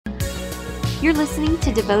You're listening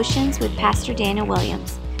to Devotions with Pastor Daniel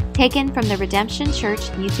Williams, taken from the Redemption Church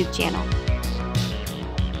YouTube channel.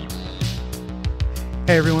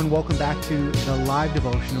 Hey everyone, welcome back to the live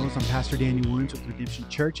devotionals. I'm Pastor Daniel Williams with Redemption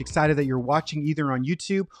Church. Excited that you're watching either on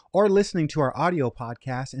YouTube or listening to our audio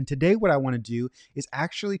podcast. And today what I want to do is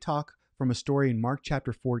actually talk from a story in Mark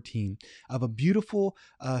chapter 14 of a beautiful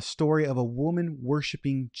story of a woman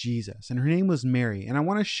worshiping Jesus. And her name was Mary. And I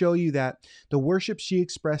want to show you that the worship she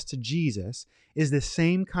expressed to Jesus is the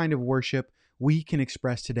same kind of worship we can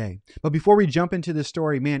express today. But before we jump into the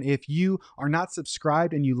story, man, if you are not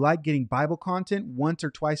subscribed and you like getting Bible content once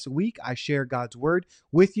or twice a week, I share God's word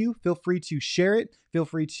with you. Feel free to share it. Feel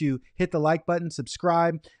free to hit the like button,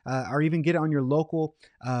 subscribe, or even get it on your local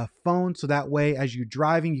phone. So that way, as you're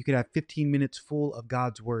driving, you could have 15 minutes full of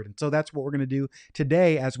God's word. And so that's what we're going to do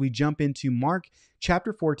today as we jump into Mark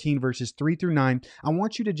chapter 14, verses 3 through 9. I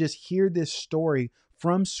want you to just hear this story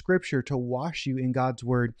from Scripture to wash you in God's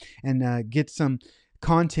word and get some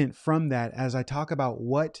content from that as I talk about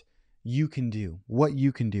what you can do,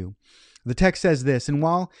 The text says this, and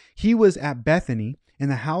while he was at Bethany in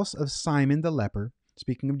the house of Simon the leper,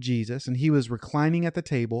 speaking of Jesus, and he was reclining at the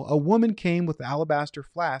table, a woman came with an alabaster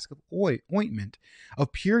flask of ointment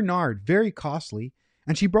of pure nard, very costly,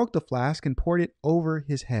 and she broke the flask and poured it over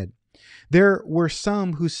his head. There were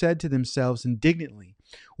some who said to themselves indignantly,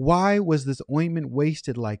 "Why was this ointment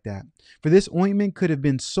wasted like that? For this ointment could have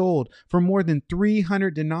been sold for more than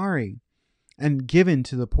 300 denarii and given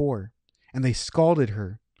to the poor." And they scalded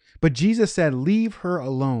her. But Jesus said, "Leave her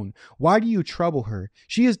alone. Why do you trouble her?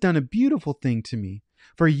 She has done a beautiful thing to me.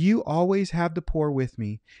 For you always have the poor with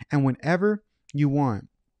me, and whenever you want,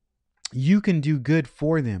 you can do good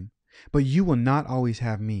for them, but you will not always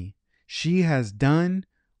have me. She has done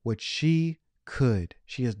what she could.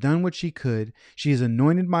 She has done what she could. She has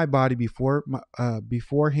anointed my body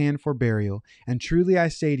beforehand for burial. And truly I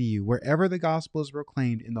say to you, wherever the gospel is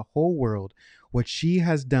proclaimed in the whole world, what she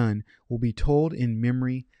has done will be told in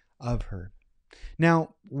memory of her."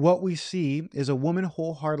 Now, what we see is a woman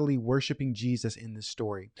wholeheartedly worshiping Jesus in this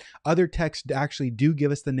story. Other texts actually do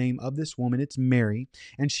give us the name of this woman. It's Mary,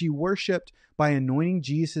 and she worshiped by anointing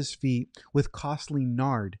Jesus' feet with costly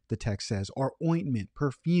nard, the text says, or ointment,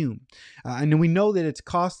 perfume. And we know that it's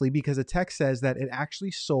costly because the text says that it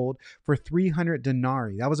actually sold for 300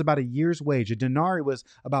 denarii. That was about a year's wage. A denarii was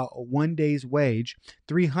about one day's wage.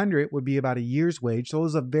 300 would be about a year's wage. So it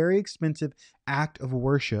was a very expensive act of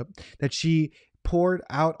worship that she poured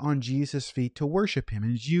out on Jesus' feet to worship him.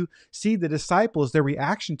 And as you see, the disciples, their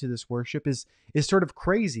reaction to this worship is sort of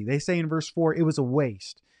crazy. They say in verse 4, it was a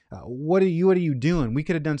waste. What are you doing? We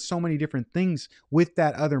could have done so many different things with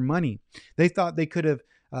that other money. They thought they could have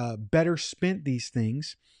better spent these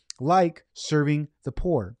things, like serving the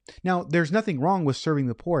poor. Now, there's nothing wrong with serving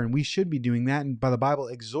the poor, and we should be doing that, and the Bible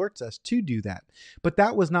exhorts us to do that. But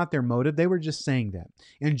that was not their motive. They were just saying that.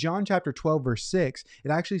 In John chapter 12, verse 6,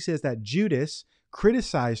 it actually says that Judas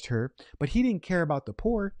criticized her, but he didn't care about the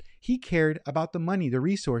poor. He cared about the money, the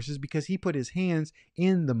resources, because he put his hands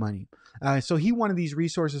in the money. So he wanted these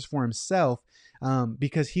resources for himself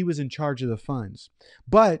because he was in charge of the funds.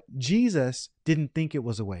 But Jesus didn't think it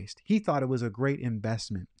was a waste. He thought it was a great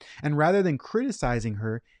investment. And rather than criticizing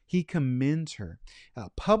her, he commends her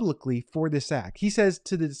publicly for this act. He says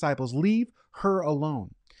to the disciples, "Leave her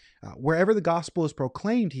alone." Wherever the gospel is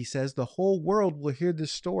proclaimed, he says, the whole world will hear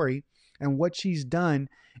this story and what she's done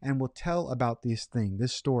and will tell about this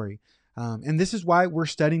story. And this is why we're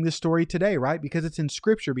studying this story today, right? Because it's in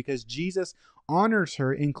Scripture, because Jesus honors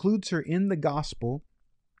her, includes her in the gospel,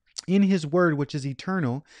 in his word, which is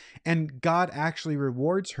eternal, and God actually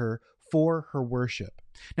rewards her for her worship.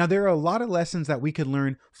 Now, there are a lot of lessons that we could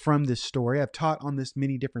learn from this story. I've taught on this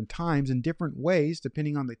many different times in different ways,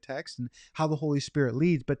 depending on the text and how the Holy Spirit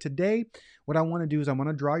leads. But today, what I want to do is I want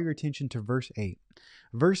to draw your attention to verse 8.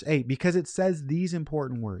 Verse 8, because it says these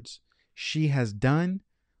important words, "She has done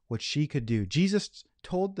what she could do." Jesus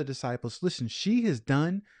told the disciples, listen, she has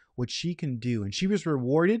done what she can do. And she was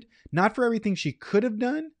rewarded, not for everything she could have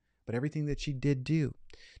done, but everything that she did do.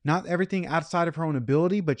 Not everything outside of her own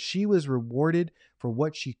ability, but she was rewarded for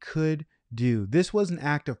what she could do. This was an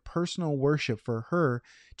act of personal worship for her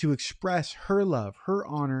to express her love, her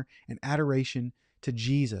honor, and adoration to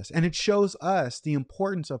Jesus. And it shows us the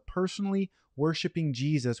importance of personally worshiping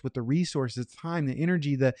Jesus with the resources, time, the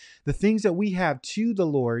energy, the things that we have to the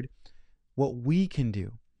Lord, what we can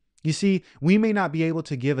do. You see, we may not be able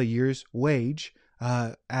to give a year's wage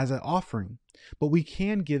as an offering, but we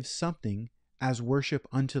can give something as worship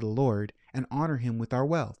unto the Lord and honor him with our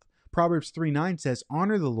wealth. Proverbs 3:9 says,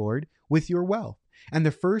 "Honor the Lord with your wealth, and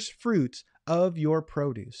the first fruits of your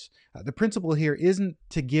produce. The principle here isn't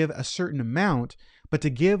to give a certain amount, but to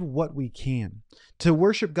give what we can, to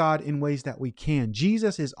worship God in ways that we can.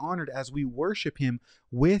 Jesus is honored as we worship him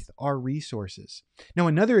with our resources. Now,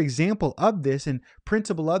 another example of this and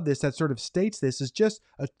principle of this that sort of states this is just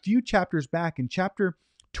a few chapters back in chapter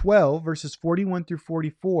 12, verses 41 through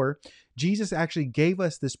 44. Jesus actually gave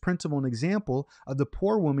us this principle and example of the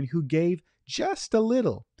poor woman who gave just a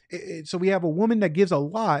little. So we have a woman that gives a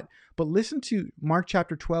lot, but listen to Mark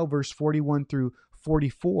chapter 12, verse 41 through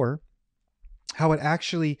 44, how it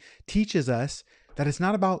actually teaches us that it's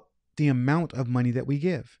not about the amount of money that we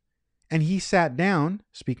give. And he sat down,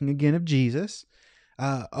 speaking again of Jesus,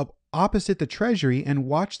 opposite the treasury and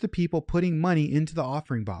watched the people putting money into the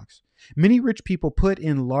offering box. Many rich people put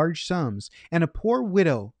in large sums, and a poor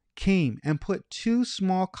widow came and put 2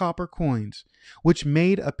 small copper coins, which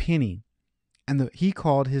made a penny. And he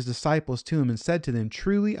called his disciples to him and said to them,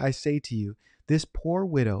 "Truly I say to you, this poor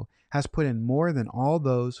widow has put in more than all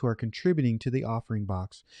those who are contributing to the offering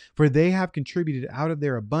box. For they have contributed out of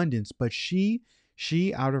their abundance, but she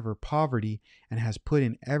out of her poverty, and has put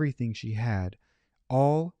in everything she had,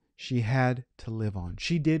 all she had to live on."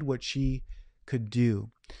 She did what she could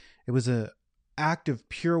do. It was an act of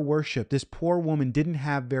pure worship. This poor woman didn't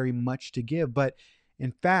have very much to give, but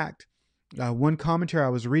in fact, one commentary I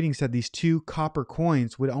was reading said these 2 copper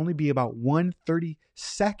coins would only be about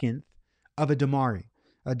 1/32 of a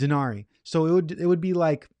denarii. So it would be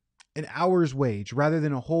like an hour's wage rather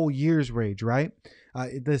than a whole year's wage, right?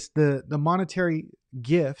 The monetary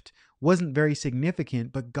gift wasn't very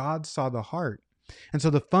significant, but God saw the heart. And so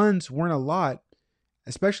the funds weren't a lot,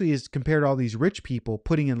 especially as compared to all these rich people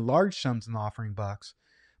putting in large sums in the offering box.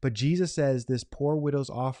 But Jesus says this poor widow's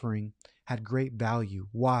offering had great value.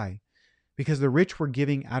 Why? Because the rich were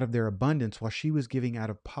giving out of their abundance while she was giving out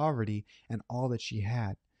of poverty and all that she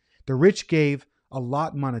had. The rich gave a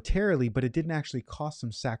lot monetarily, but it didn't actually cost them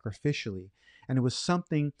sacrificially. And it was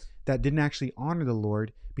something that didn't actually honor the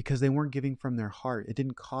Lord because they weren't giving from their heart. It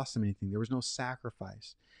didn't cost them anything. There was no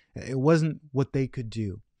sacrifice. It wasn't what they could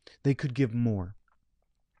do. They could give more.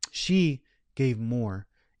 She gave more,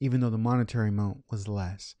 even though the monetary amount was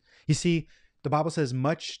less. You see, the Bible says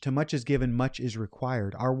much is given, much is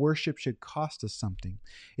required. Our worship should cost us something.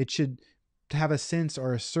 It should have a sense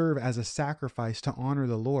or serve as a sacrifice to honor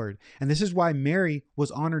the Lord. And this is why Mary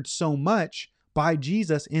was honored so much by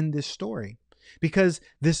Jesus in this story, because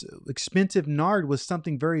this expensive nard was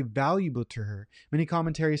something very valuable to her. Many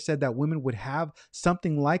commentaries said that women would have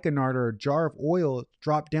something like a nard or a jar of oil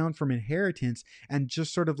drop down from inheritance and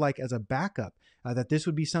just sort of like as a backup. That this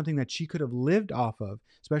would be something that she could have lived off of,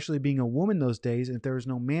 especially being a woman those days. If there was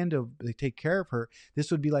no man to take care of her, this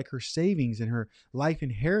would be like her savings and her life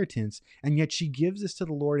inheritance. And yet she gives this to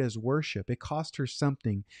the Lord as worship. It cost her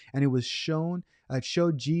something. And it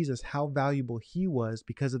showed Jesus how valuable he was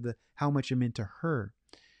because of how much it meant to her.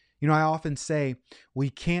 You know, I often say we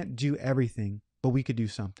can't do everything, but we could do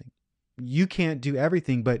something. You can't do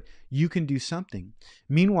everything, but you can do something.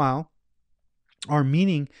 Meanwhile, our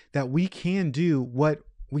meaning that we can do what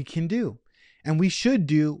we can do, and we should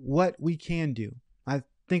do what we can do. I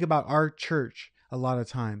think about our church a lot of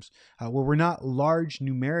times where we're not large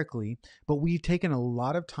numerically, but we've taken a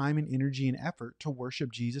lot of time and energy and effort to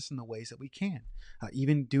worship Jesus in the ways that we can,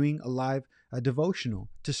 even doing a live devotional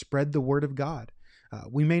to spread the word of God.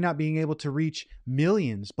 We may not be able to reach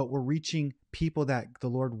millions, but we're reaching people that the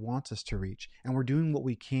Lord wants us to reach, and we're doing what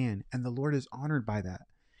we can, and the Lord is honored by that.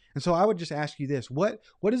 And so I would just ask you this, what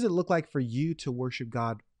does it look like for you to worship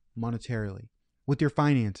God monetarily with your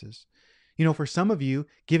finances? You know, for some of you,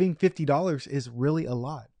 giving $50 is really a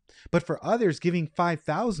lot, but for others, giving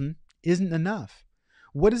 $5,000 isn't enough.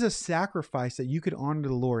 What is a sacrifice that you could honor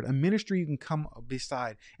the Lord, a ministry you can come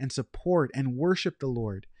beside and support and worship the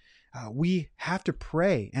Lord? We have to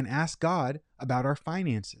pray and ask God about our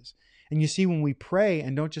finances. And you see, when we pray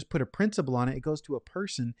and don't just put a principle on it, it goes to a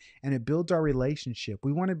person and it builds our relationship.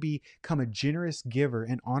 We want to become a generous giver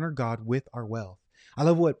and honor God with our wealth. I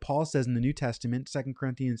love what Paul says in the New Testament, 2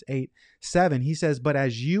 Corinthians 8:7. He says, "But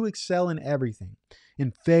as you excel in everything,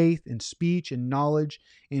 in faith, in speech, in knowledge,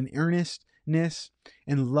 in earnestness,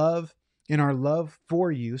 in love, in our love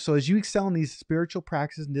for you. So as you excel in these spiritual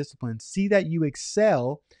practices and disciplines, see that you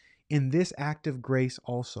excel in this act of grace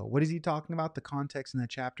also." What is he talking about? The context in that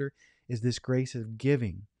chapter is this grace of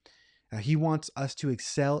giving. He wants us to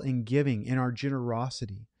excel in giving, in our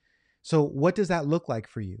generosity. So what does that look like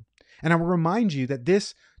for you? And I will remind you that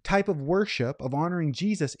this type of worship of honoring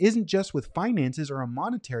Jesus isn't just with finances or a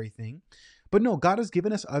monetary thing, but no, God has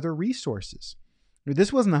given us other resources.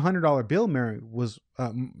 This wasn't $100 bill Mary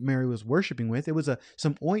was worshiping with. It was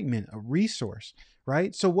some ointment, a resource,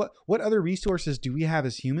 right? So what other resources do we have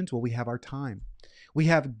as humans? Well, we have our time. We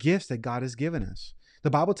have gifts that God has given us. The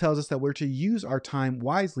Bible tells us that we're to use our time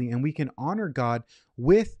wisely, and we can honor God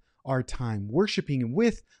with our time, worshiping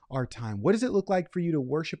with our time. What does it look like for you to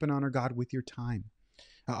worship and honor God with your time?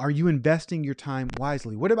 Are you investing your time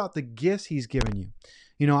wisely? What about the gifts He's given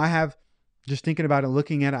you? I have, just thinking about it,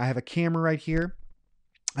 looking at it, I have a camera right here.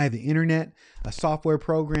 I have the internet, a software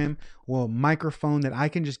program, a microphone that I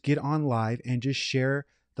can just get on live and just share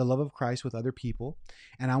the love of Christ with other people.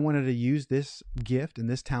 And I wanted to use this gift and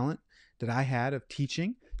this talent that I had of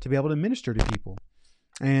teaching to be able to minister to people.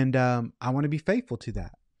 And I want to be faithful to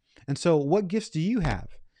that. And so what gifts do you have?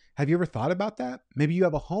 Have you ever thought about that? Maybe you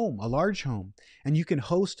have a home, a large home, and you can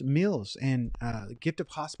host meals and gift of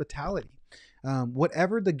hospitality.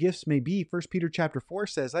 Whatever the gifts may be, 1 Peter chapter 4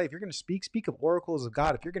 says, hey, if you're going to speak of oracles of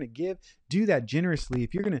God. If you're going to give, do that generously.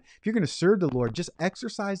 If you're going to serve the Lord, just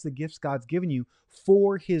exercise the gifts God's given you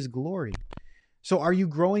for His glory. So are you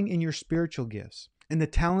growing in your spiritual gifts, in the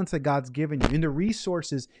talents that God's given you, in the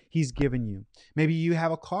resources He's given you? Maybe you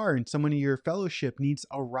have a car and someone in your fellowship needs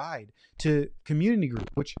a ride to community group,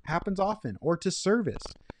 which happens often, or to service.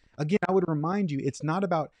 Again, I would remind you, it's not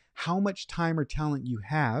about how much time or talent you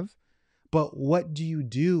have, but what do you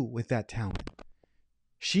do with that talent?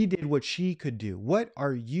 She did what she could do. What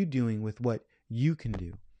are you doing with what you can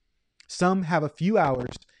do? Some have a few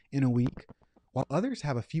hours in a week, while others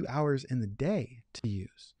have a few hours in the day to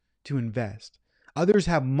use, to invest. Others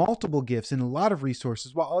have multiple gifts and a lot of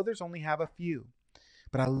resources, while others only have a few.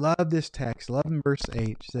 But I love this text. 11 verse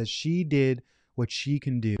 8 says, she did what she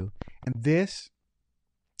can do. And this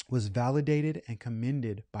was validated and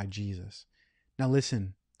commended by Jesus. Now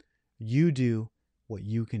listen, you do what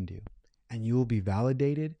you can do, and you will be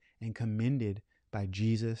validated and commended by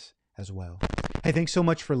Jesus as well. Hey, thanks so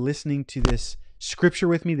much for listening to this scripture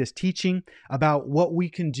with me, this teaching about what we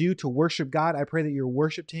can do to worship God. I pray that your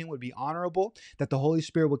worship to Him would be honorable, that the Holy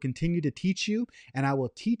Spirit will continue to teach you, and I will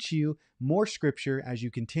teach you more scripture as you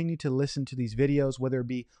continue to listen to these videos, whether it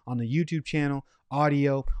be on the YouTube channel,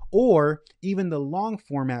 audio, or even the long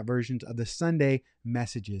format versions of the Sunday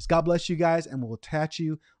messages. God bless you guys, and we'll catch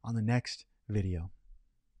you on the next video.